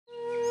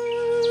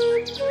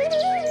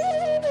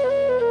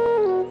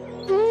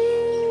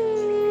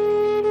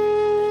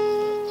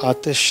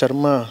Atish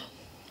Sharma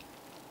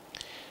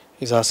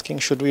is asking,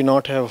 should we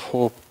not have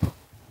hope?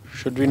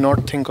 Should we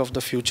not think of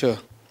the future?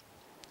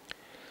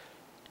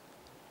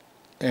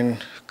 And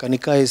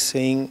Kanika is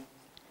saying,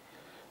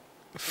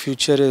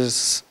 future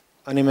is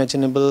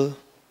unimaginable.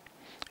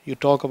 You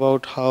talk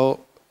about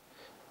how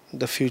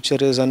the future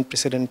is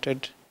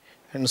unprecedented,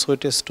 and so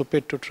it is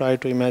stupid to try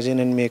to imagine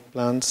and make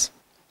plans.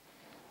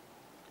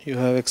 You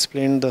have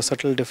explained the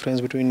subtle difference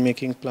between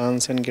making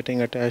plans and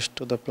getting attached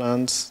to the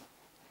plans.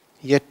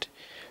 Yet,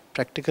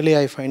 practically,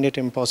 I find it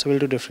impossible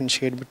to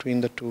differentiate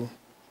between the two.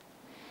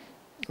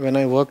 When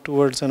I work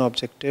towards an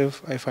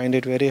objective, I find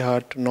it very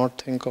hard to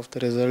not think of the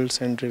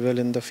results and revel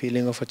in the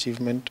feeling of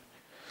achievement,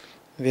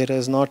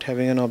 whereas not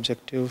having an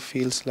objective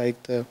feels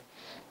like the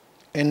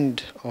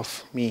end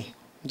of me,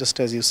 just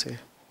as you say.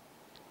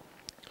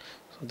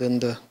 So then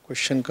the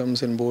question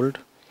comes in bold.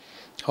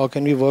 How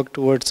can we work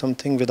towards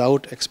something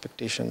without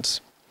expectations?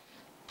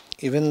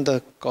 Even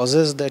the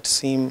causes that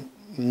seem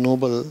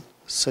noble,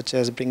 such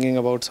as bringing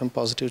about some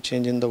positive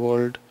change in the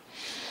world,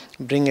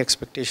 bring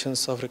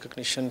expectations of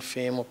recognition,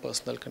 fame, or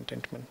personal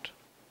contentment.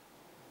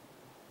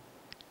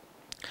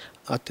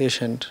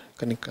 Atish and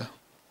Kanika.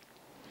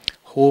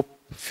 Hope,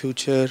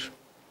 future,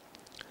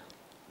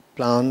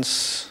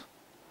 plans,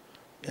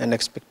 and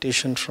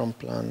expectation from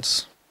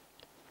plans.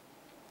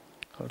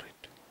 All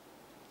right.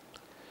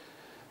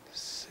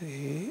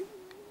 See,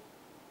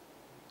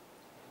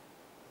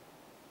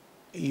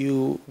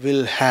 you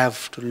will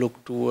have to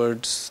look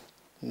towards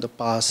the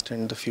past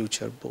and the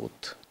future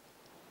both.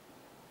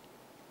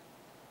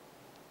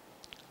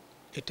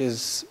 It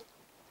is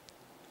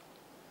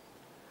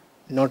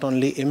not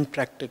only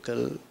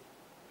impractical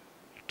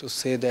to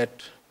say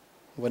that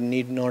one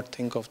need not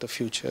think of the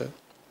future,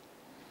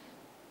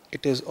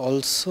 it is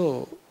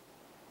also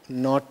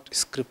not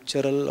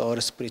scriptural or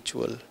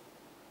spiritual.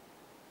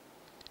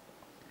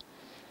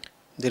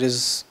 There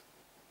is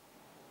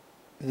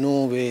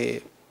no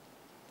way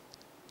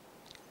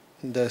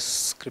the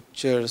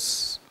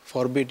scriptures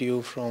forbid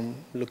you from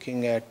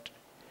looking at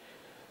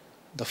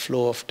the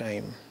flow of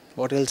time.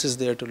 What else is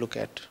there to look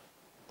at?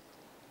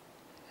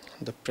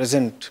 The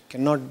present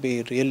cannot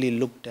be really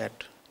looked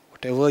at.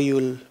 Whatever you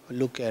will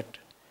look at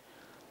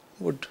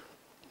would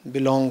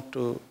belong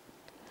to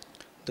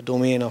the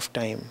domain of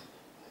time.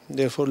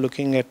 Therefore,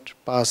 looking at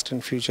past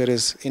and future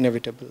is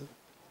inevitable.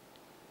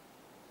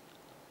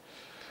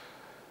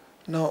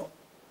 Now,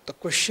 the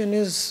question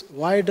is,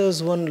 why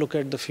does one look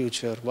at the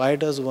future? Why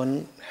does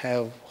one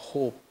have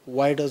hope?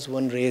 Why does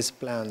one raise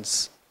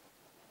plans?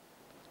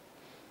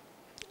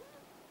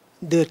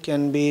 There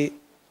can be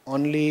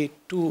only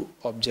two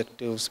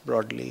objectives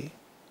broadly.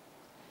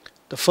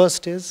 The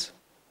first is,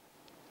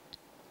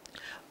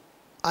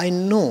 I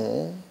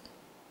know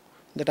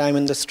that I am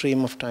in the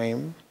stream of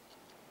time,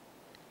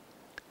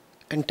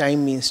 and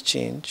time means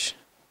change.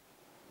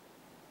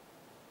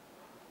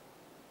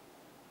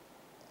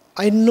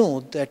 I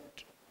know that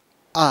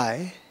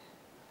I,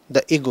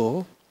 the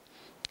ego,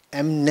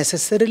 am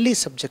necessarily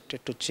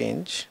subjected to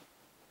change,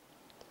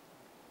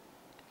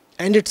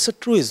 and it's a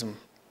truism.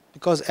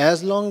 Because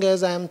as long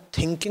as I am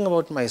thinking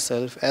about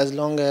myself, as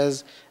long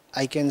as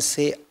I can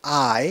say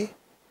I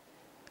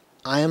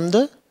am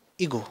the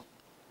ego.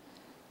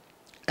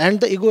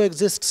 And the ego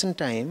exists in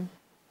time,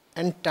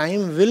 and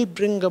time will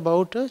bring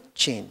about a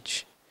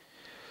change.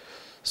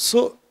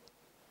 So,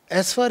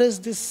 as far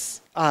as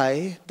this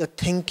I, the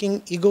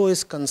thinking ego,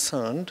 is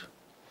concerned,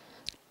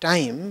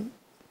 time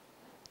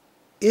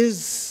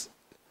is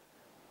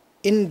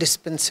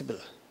indispensable.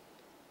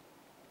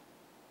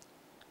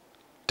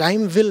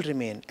 Time will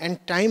remain,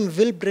 and time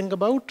will bring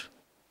about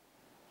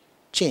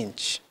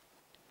change.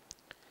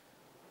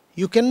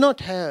 You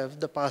cannot have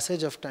the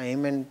passage of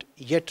time and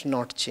yet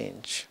not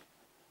change.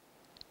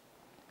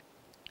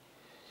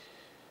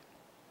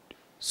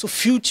 So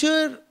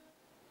future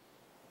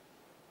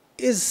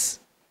is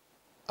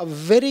a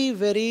very,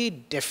 very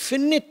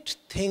definite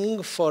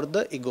thing for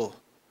the ego.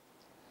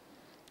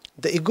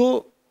 The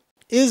ego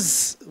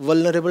is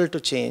vulnerable to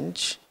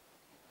change.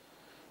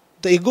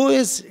 The ego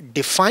is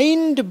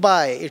defined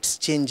by its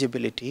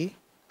changeability.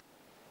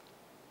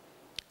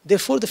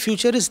 Therefore, the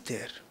future is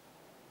there.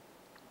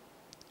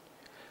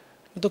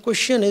 The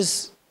question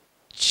is,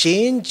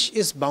 change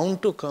is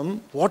bound to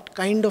come. What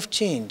kind of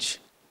change?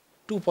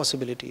 Two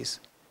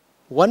possibilities.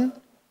 One,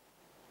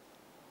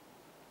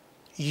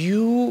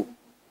 you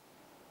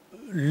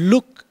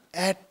look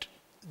at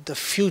the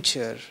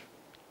future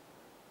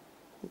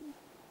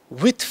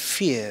with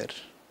fear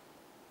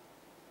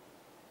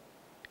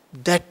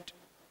that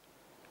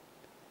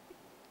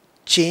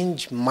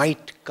change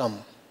might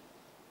come.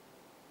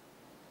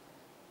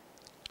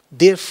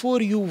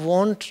 Therefore, you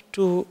want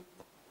to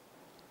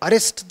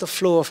arrest the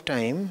flow of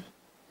time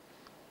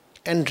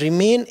and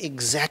remain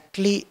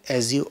exactly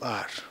as you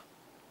are.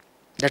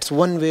 That's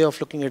one way of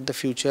looking at the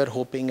future,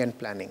 hoping and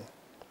planning.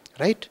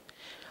 Right?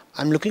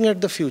 I'm looking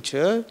at the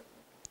future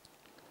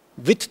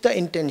with the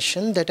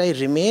intention that I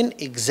remain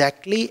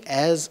exactly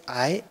as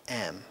I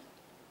am.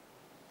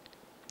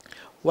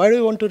 Why do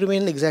I want to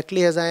remain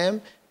exactly as I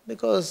am?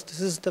 Because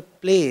this is the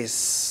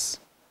place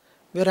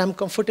where I'm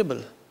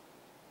comfortable.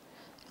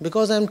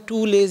 Because I'm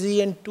too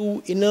lazy and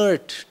too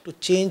inert to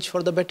change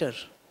for the better.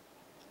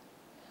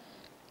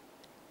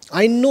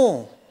 I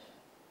know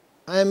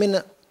I am in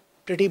a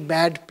pretty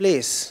bad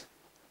place,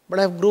 but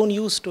I've grown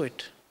used to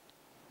it.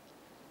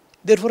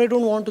 Therefore, I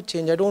don't want to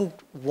change. I don't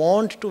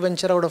want to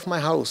venture out of my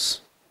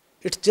house.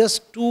 It's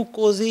just too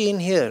cozy in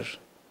here.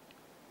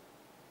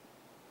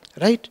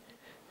 Right?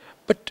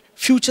 But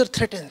future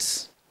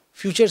threatens.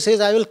 Future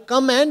says, I will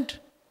come and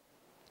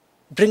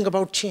bring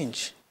about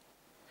change.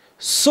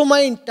 So my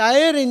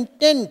entire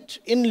intent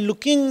in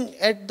looking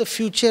at the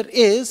future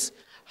is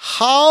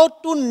how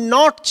to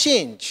not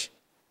change,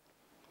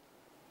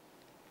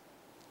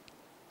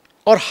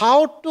 or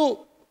how to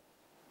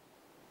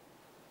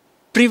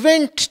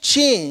prevent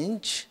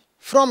change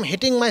from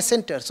hitting my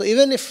center. So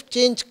even if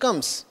change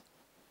comes,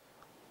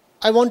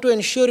 I want to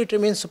ensure it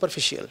remains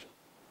superficial.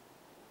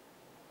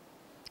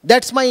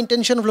 That's my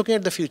intention of looking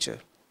at the future.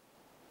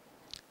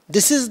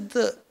 This is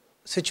the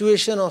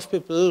situation of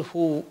people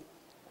who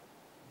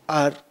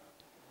are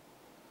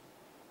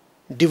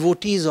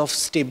devotees of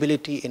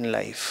stability in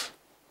life.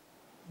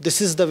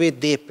 This is the way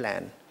they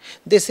plan.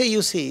 They say,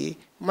 you see,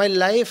 my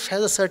life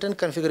has a certain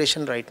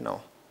configuration right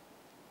now.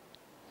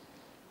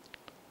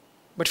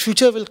 But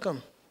future will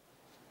come.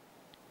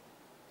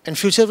 And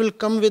future will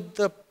come with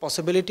the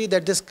possibility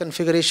that this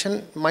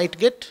configuration might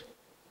get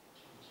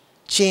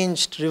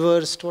changed,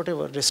 reversed,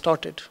 whatever,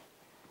 distorted.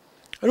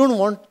 I don't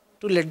want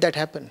to let that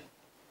happen.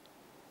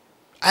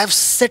 I have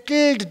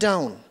settled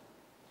down.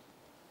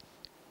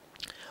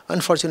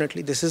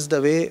 Unfortunately, this is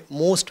the way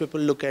most people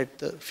look at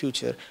the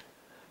future.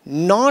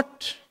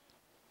 Not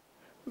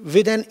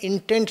with an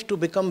intent to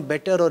become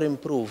better or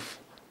improve,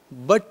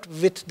 but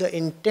with the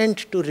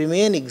intent to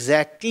remain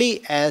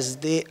exactly as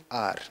they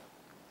are.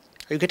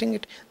 Are you getting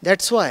it?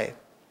 That's why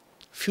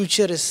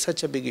future is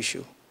such a big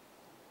issue.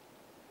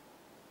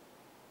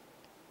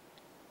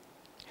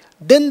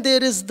 Then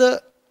there is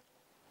the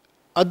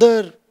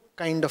other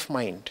kind of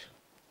mind.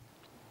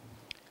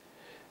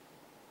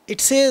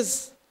 It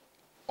says,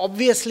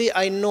 obviously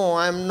I know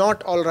I am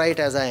not all right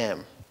as I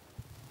am.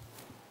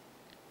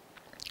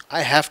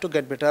 I have to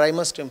get better, I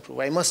must improve,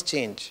 I must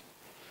change.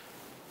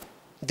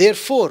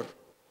 Therefore,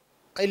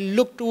 I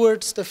look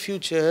towards the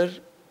future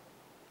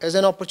as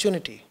an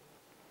opportunity,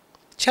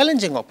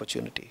 challenging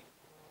opportunity.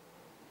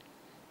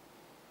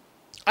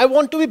 I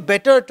want to be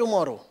better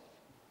tomorrow.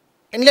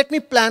 And let me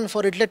plan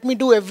for it. Let me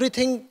do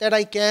everything that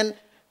I can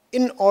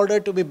in order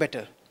to be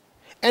better.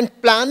 And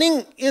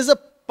planning is a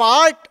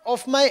part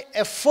of my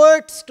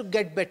efforts to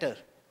get better.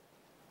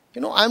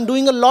 I'm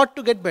doing a lot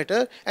to get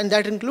better, and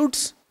that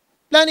includes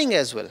planning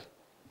as well.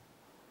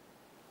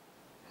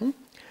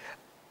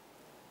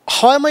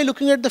 How am I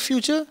looking at the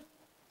future?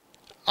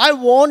 I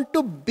want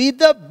to be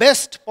the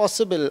best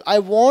possible. I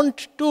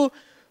want to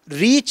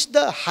reach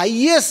the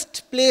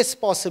highest place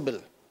possible.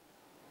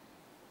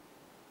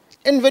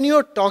 And when you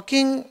are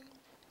talking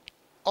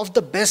of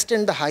the best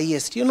and the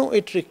highest,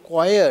 it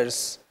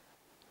requires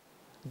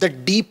the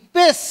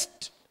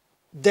deepest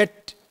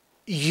that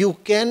you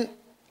can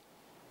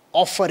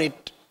offer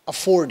it,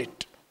 afford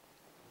it.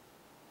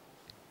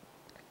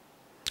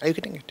 Are you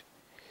getting it?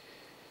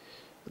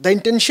 The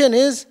intention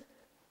is,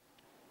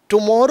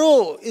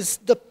 tomorrow is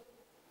the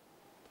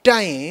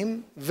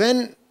time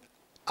when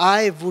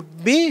I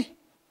would be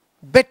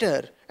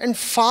better and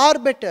far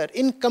better,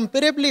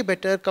 incomparably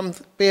better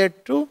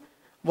compared to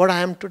what I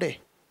am today.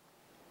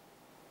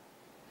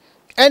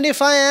 And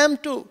if I am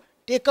to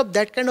take up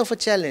that kind of a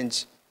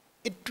challenge,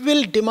 it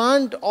will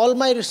demand all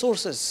my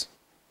resources.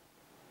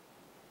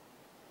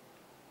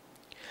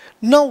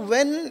 Now,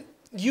 when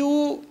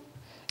you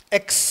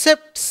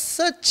accept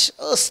such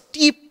a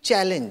steep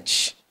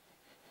challenge,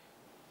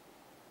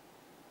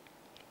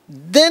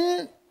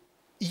 then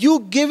you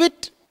give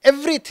it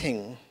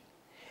everything.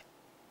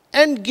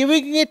 And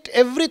giving it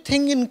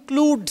everything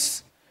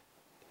includes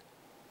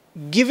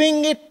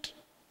giving it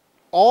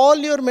all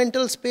your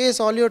mental space,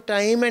 all your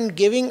time, and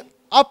giving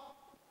up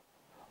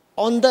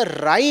on the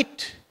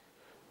right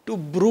to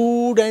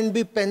brood and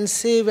be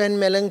pensive and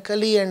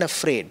melancholy and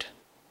afraid.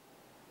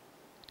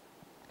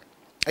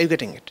 Are you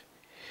getting it?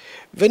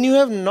 When you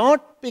have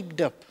not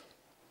picked up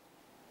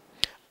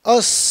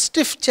a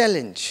stiff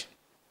challenge,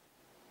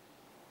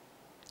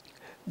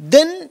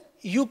 then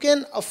you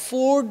can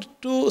afford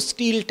to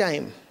steal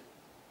time.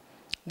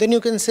 Then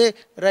you can say,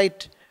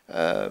 right,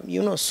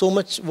 so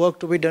much work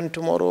to be done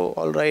tomorrow,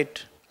 all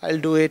right, I'll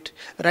do it.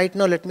 Right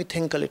now, let me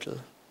think a little.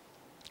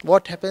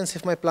 What happens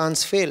if my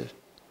plans fail?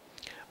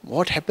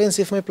 What happens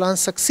if my plans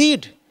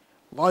succeed?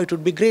 Wow, it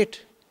would be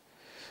great.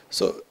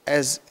 So,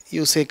 as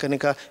you say,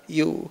 Kanika,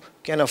 you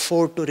can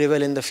afford to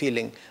revel in the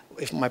feeling.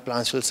 If my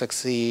plans will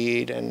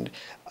succeed and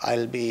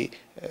I'll be,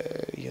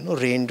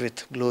 reigned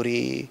with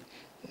glory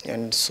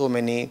and so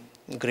many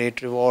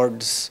great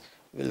rewards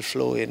will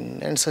flow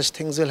in and such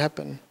things will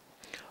happen.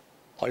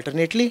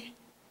 Alternately,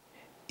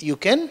 you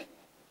can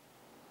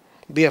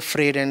be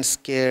afraid and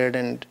scared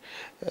and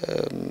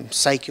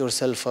psych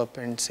yourself up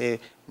and say,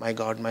 my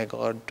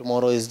God,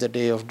 tomorrow is the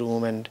day of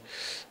doom and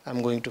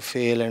I'm going to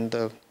fail and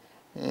the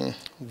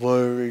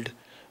world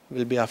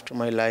will be after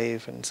my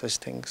life and such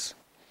things.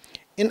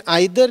 In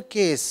either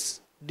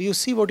case, do you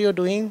see what you're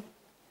doing?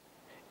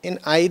 In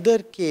either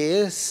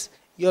case,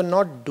 you're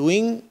not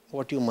doing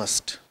what you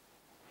must.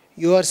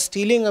 You are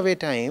stealing away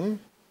time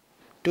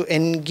to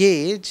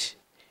engage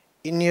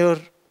in your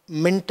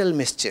mental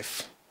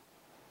mischief.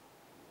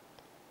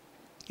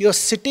 You're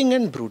sitting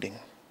and brooding.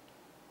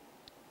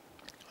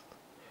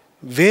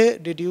 Where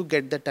did you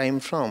get the time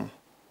from?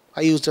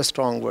 I used a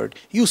strong word.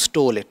 You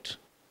stole it.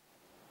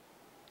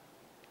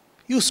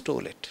 You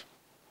stole it.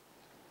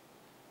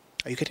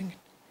 Are you getting it?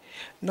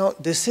 Now,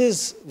 this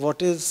is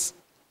what is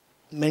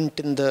meant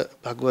in the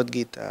Bhagavad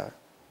Gita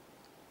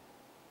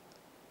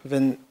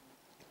when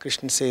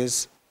Krishna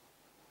says,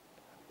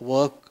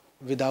 work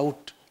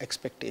without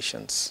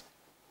expectations.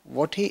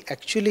 What he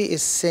actually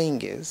is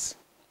saying is,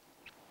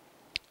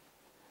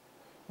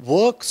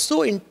 work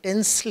so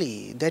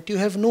intensely that you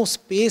have no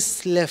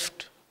space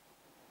left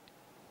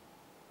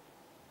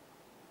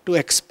to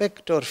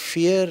expect or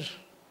fear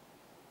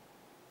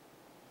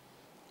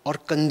or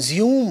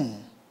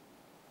consume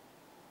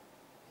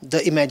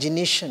the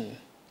imagination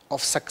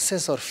of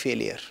success or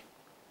failure.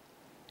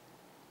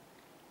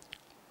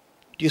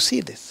 Do you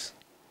see this?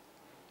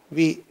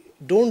 We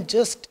don't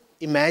just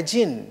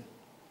imagine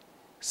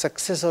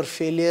success or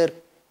failure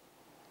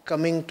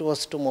coming to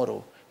us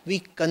tomorrow. We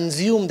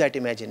consume that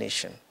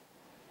imagination.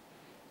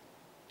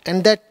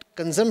 And that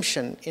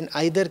consumption in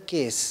either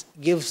case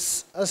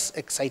gives us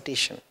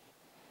excitation.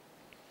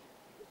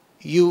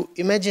 You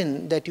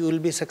imagine that you will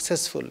be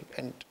successful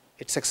and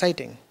it's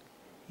exciting.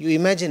 You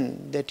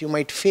imagine that you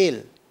might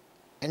fail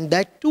and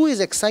that too is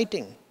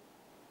exciting.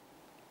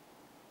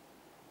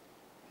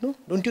 No?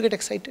 Don't you get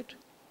excited?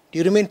 Do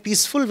you remain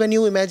peaceful when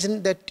you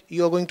imagine that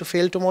you are going to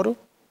fail tomorrow?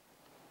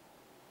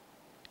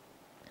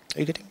 Are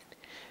you getting it?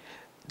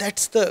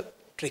 That's the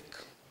trick.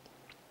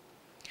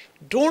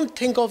 Don't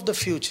think of the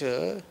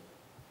future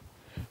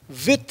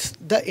with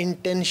the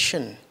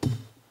intention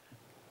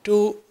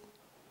to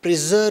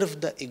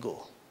preserve the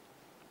ego.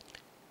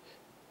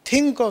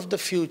 Think of the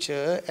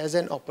future as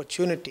an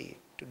opportunity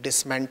to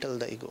dismantle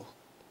the ego.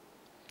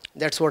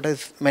 That's what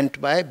is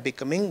meant by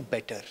becoming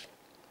better.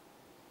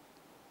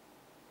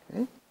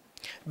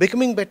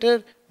 Becoming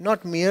better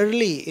not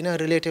merely in a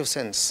relative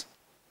sense.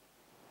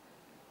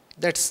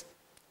 That's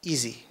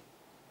easy.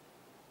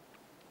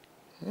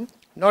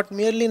 Not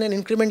merely in an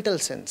incremental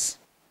sense.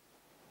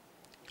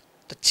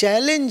 The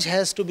challenge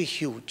has to be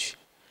huge.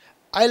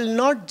 I'll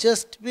not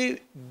just be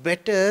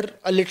better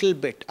a little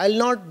bit. I'll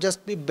not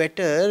just be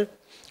better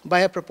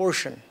by a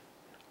proportion.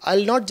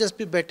 I'll not just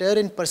be better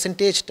in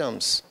percentage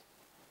terms.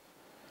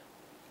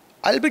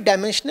 I'll be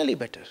dimensionally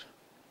better.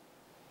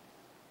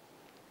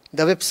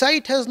 The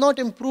website has not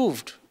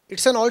improved.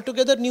 It's an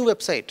altogether new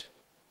website.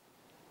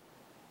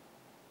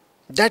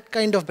 That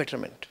kind of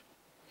betterment.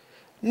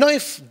 Now,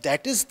 if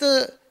that is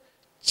the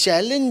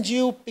challenge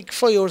you pick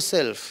for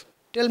yourself,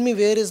 tell me,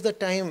 where is the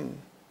time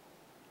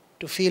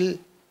to feel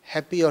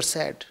happy or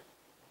sad?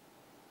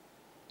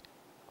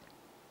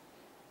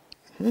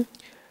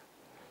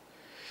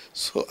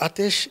 So,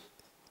 Atish,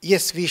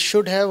 yes, we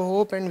should have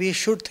hope and we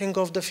should think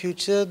of the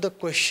future. The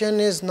question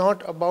is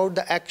not about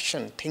the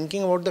action.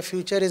 Thinking about the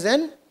future is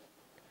an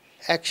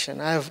action.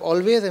 I have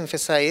always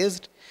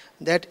emphasized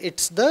that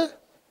it's the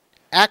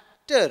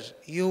actor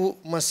you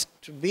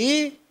must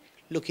be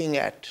looking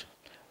at.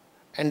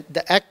 And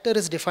the actor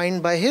is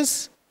defined by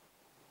his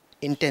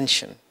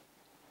intention.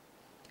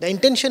 The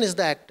intention is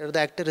the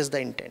actor is the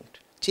intent.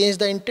 Change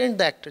the intent,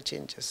 the actor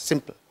changes.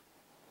 Simple.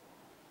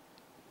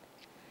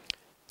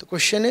 The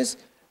question is,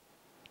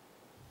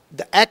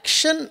 the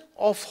action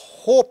of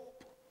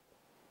hope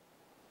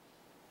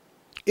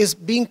is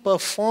being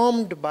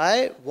performed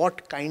by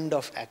what kind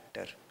of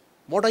actor?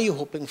 What are you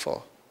hoping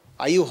for?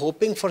 Are you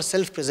hoping for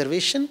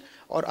self-preservation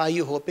or are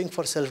you hoping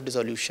for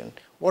self-dissolution?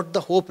 What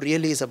the hope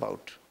really is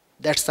about?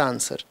 That's the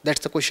answer.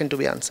 That's the question to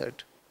be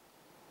answered.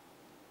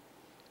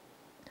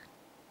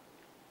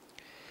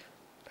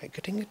 Are you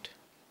getting it?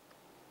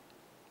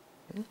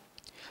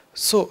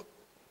 So,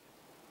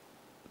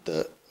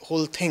 the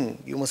whole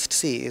thing, you must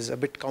see, is a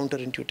bit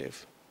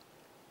counterintuitive.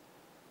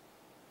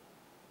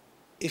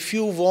 If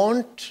you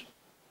want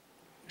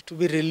to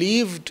be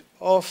relieved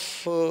of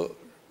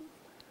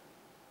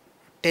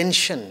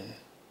tension,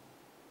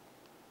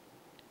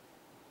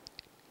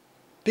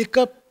 pick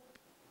up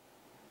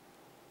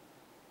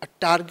a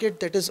target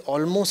that is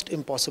almost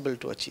impossible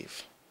to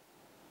achieve.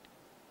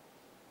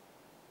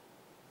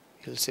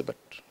 You'll say, but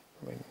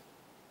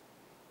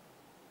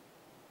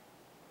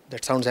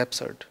that sounds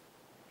absurd.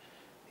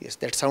 Yes,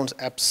 that sounds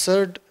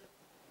absurd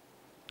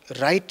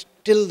right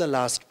till the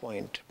last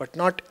point, but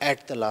not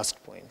at the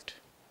last point.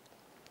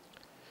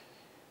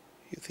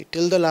 You see,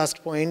 till the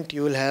last point,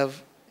 you will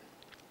have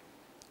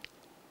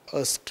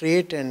a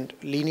straight and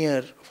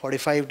linear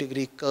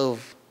 45-degree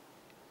curve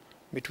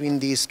between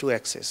these two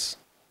axes.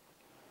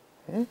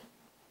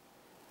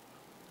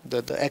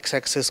 The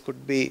x-axis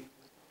could be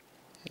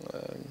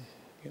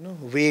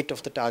weight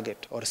of the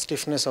target or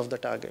stiffness of the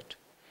target,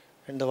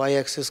 and the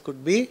y-axis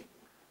could be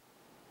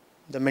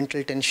the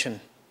mental tension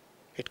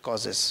it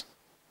causes.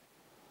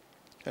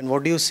 And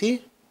what do you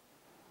see?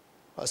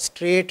 A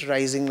straight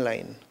rising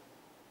line,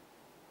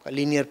 a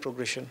linear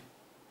progression,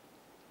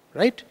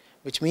 right?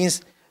 Which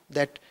means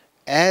that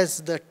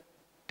as the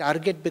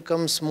target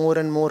becomes more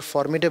and more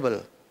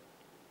formidable,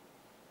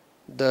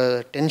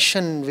 the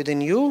tension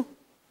within you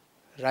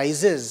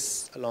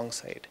rises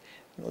alongside.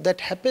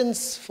 That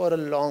happens for a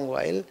long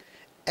while,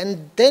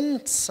 and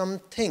then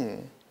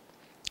something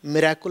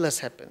miraculous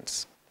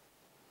happens.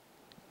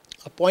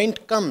 A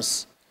point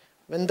comes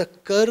when the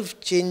curve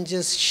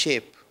changes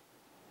shape.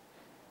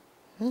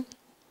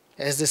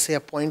 As they say, a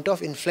point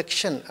of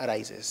inflection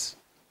arises.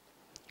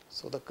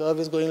 So the curve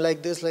is going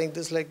like this, like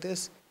this, like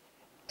this,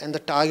 and the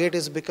target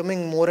is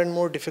becoming more and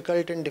more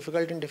difficult and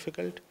difficult and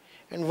difficult.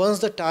 And once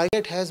the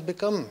target has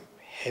become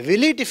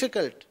heavily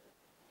difficult,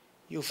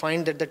 you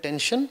find that the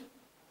tension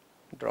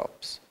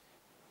drops.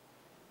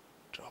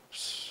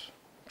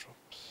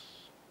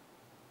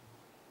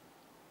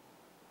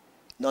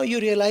 Now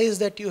you realize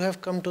that you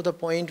have come to the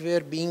point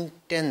where being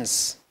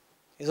tense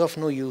is of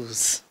no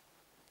use.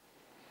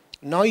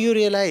 Now you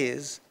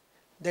realize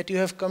that you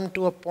have come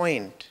to a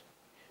point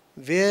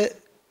where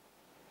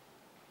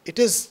it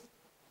is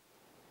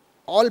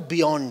all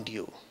beyond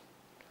you.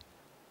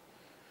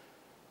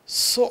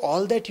 So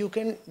all that you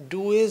can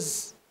do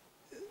is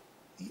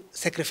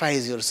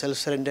sacrifice yourself,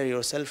 surrender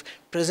yourself,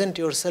 present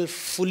yourself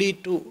fully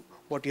to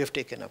what you have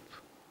taken up.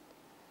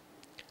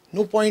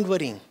 No point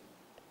worrying.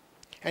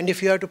 And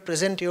if you have to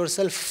present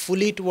yourself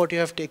fully to what you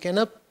have taken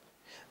up,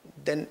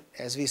 then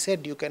as we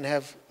said, you can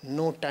have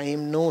no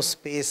time, no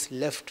space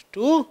left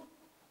to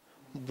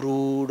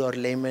brood or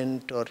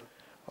lament or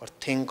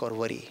think or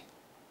worry.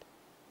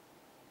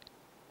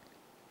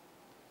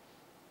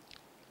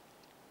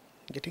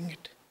 Getting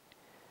it?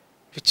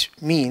 Which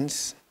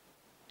means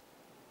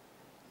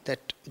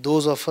that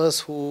those of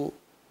us who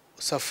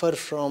suffer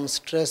from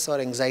stress or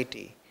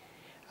anxiety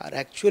are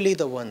actually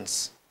the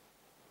ones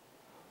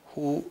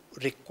who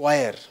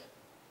require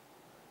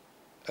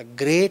a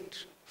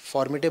great,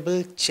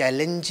 formidable,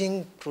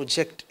 challenging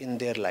project in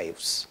their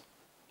lives.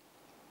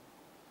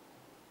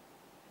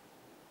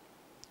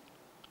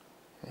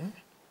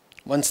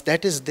 Once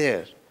that is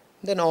there,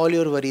 then all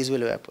your worries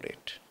will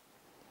evaporate.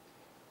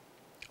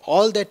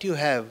 All that you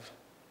have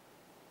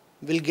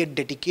will get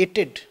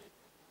dedicated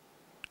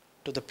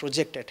to the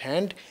project at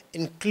hand,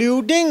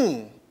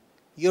 including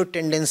your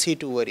tendency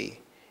to worry,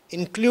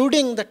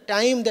 including the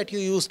time that you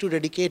used to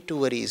dedicate to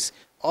worries.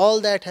 All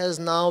that has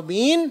now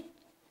been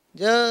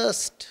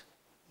just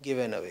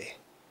given away.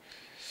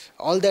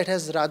 All that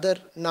has rather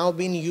now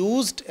been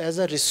used as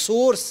a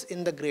resource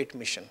in the great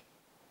mission.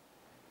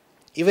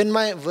 Even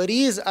my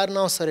worries are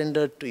now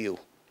surrendered to you.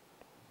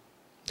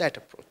 That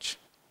approach.